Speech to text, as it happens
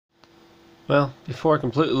Well, before I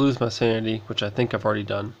completely lose my sanity, which I think I've already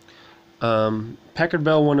done, Packard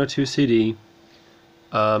Bell 102 CD,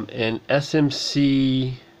 and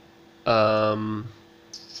SMC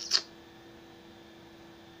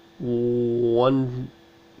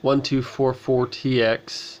 1244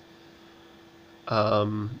 TX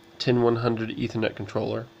 10100 Ethernet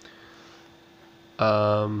controller.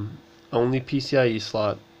 Only PCIe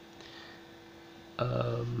slot.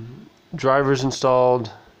 Drivers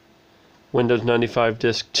installed. Windows 95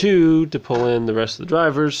 Disk 2 to pull in the rest of the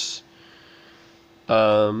drivers.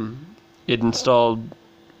 It installed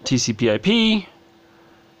TCP/IP.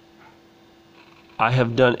 I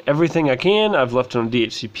have done everything I can. I've left it on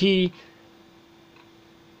DHCP.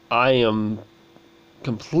 I am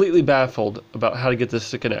completely baffled about how to get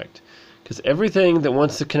this to connect, because everything that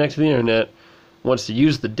wants to connect to the internet wants to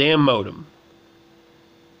use the damn modem,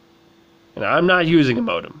 and I'm not using a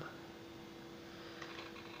modem.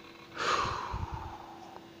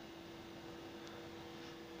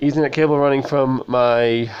 Ethernet cable running from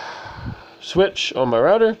my switch on my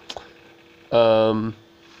router.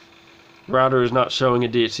 Router is not showing a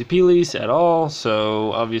DHCP lease at all,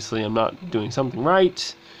 so obviously I'm not doing something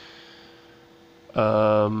right.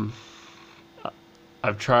 I've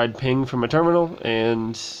tried ping from a terminal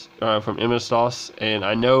and from MS-DOS, and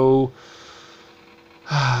I know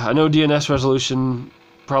DNS resolution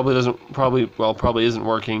probably isn't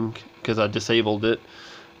working because I disabled it,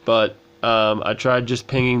 but I tried just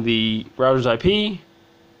pinging the router's IP. It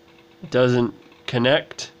doesn't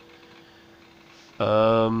connect.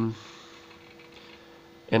 And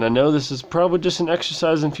I know this is probably just an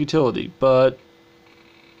exercise in futility, but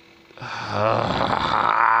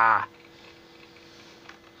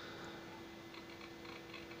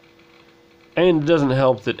and it doesn't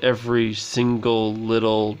help that every single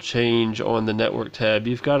little change on the network tab,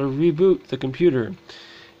 you've got to reboot the computer.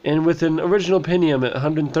 And with an original Pentium at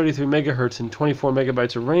 133 megahertz and 24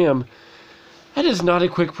 megabytes of RAM, that is not a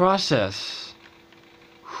quick process.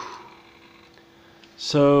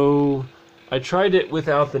 So I tried it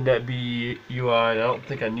without the NetB UI, and I don't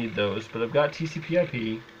think I need those, but I've got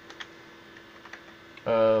TCP/IP.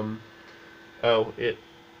 I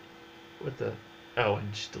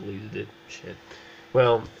just deleted it. Shit.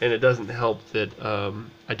 Well, and it doesn't help that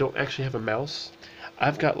I don't actually have a mouse.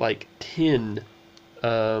 I've got like 10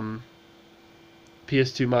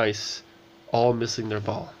 PS2 mice, all missing their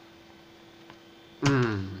ball.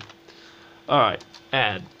 Alright,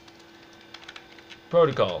 add.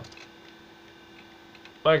 Protocol.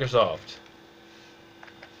 Microsoft.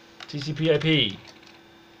 TCP/IP.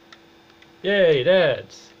 Yay, it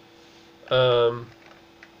adds.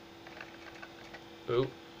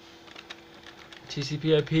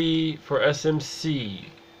 TCP/IP for SMC.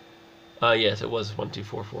 Yes, it was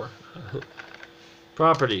 1244.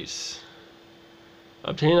 Properties.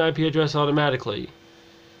 Obtain IP address automatically.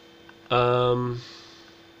 WNS.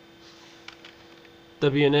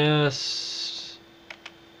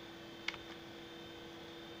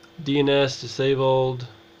 DNS disabled.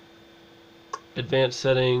 Advanced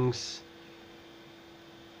settings.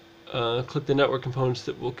 Click the network components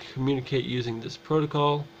that will communicate using this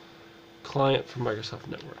protocol. Client for Microsoft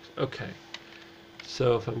Networks. Okay.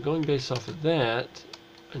 So if I'm going based off of that,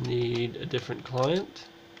 I need a different client.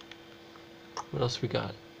 What else we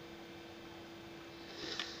got?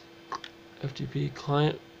 FTP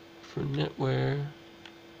client for NetWare.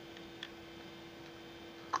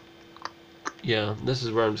 Yeah, this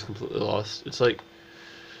is where I'm just completely lost. It's like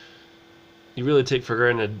you really take for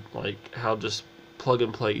granted like how just plug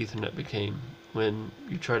and play Ethernet became when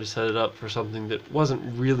you try to set it up for something that wasn't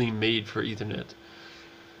really made for Ethernet.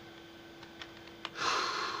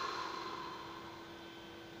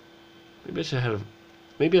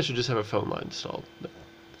 Maybe I should just have a phone line installed.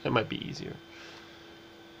 That might be easier.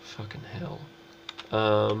 Fucking hell.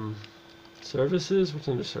 Services? What's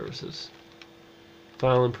under services?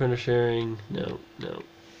 File and printer sharing? No.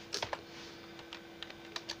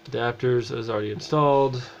 Adapters is already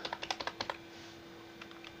installed.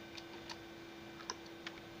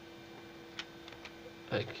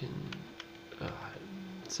 I can.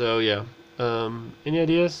 So yeah. Any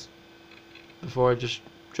ideas before I just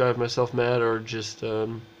drive myself mad, or just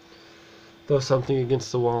throw something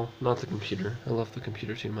against the wall? Not the computer. I love the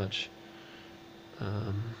computer too much.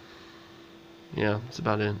 Yeah, that's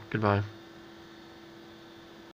about it. Goodbye.